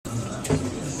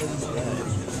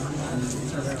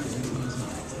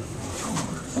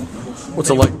What's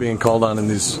it like being called on in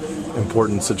these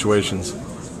important situations?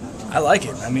 I like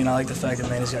it. I mean, I like the fact that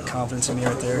Manny's got confidence in me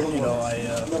right there. You know,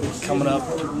 coming up,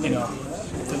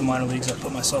 through the minor leagues, I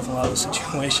put myself in a lot of those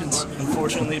situations,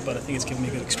 unfortunately, but I think it's given me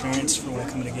a good experience for when I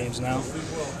come into games now.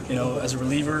 You know, as a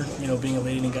reliever, being a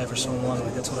leading guy for so long,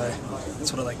 like that's what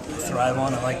I like to thrive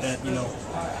on. I like that,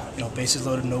 bases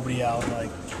loaded, nobody out,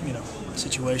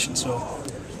 situation. So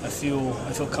I feel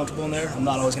comfortable in there. I'm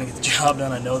not always going to get the job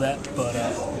done, I know that, but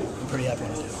I'm pretty happy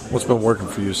when I do. What's been working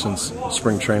for you since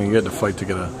spring training? You had to fight to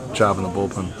get a job in the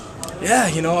bullpen. Yeah,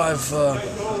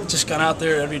 I've just gone out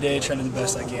there every day trying to do the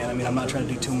best I can. I mean, I'm not trying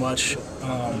to do too much.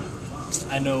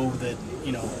 I know that,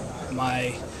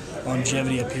 my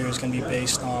longevity up here is going to be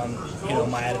based on,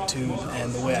 my attitude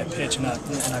and the way I pitch, and not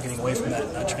getting away from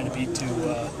that, not trying to be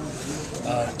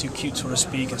too cute, so to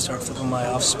speak, and start flipping my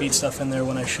off-speed stuff in there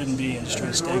when I shouldn't be, and just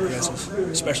trying to stay aggressive,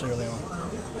 especially early on.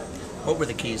 What were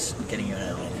the keys getting you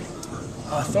out of it?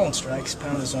 Throwing strikes,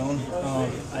 pound the zone.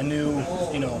 I knew,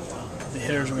 the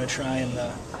hitters were going to try and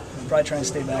probably try and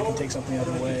stay back and take something the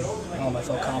other way. I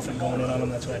felt confident going in on them.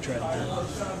 That's what I tried to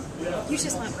do. You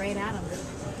just went right at them.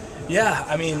 Yeah,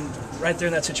 I mean, right there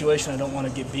in that situation, I don't want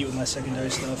to get beat with my secondary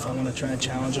stuff. I want to try and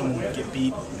challenge them and get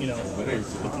beat,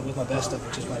 with my best stuff,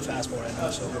 which is my fastball right now.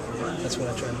 So that's what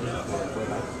I try to do.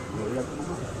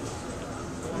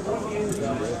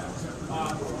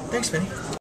 Thanks, Vinnie.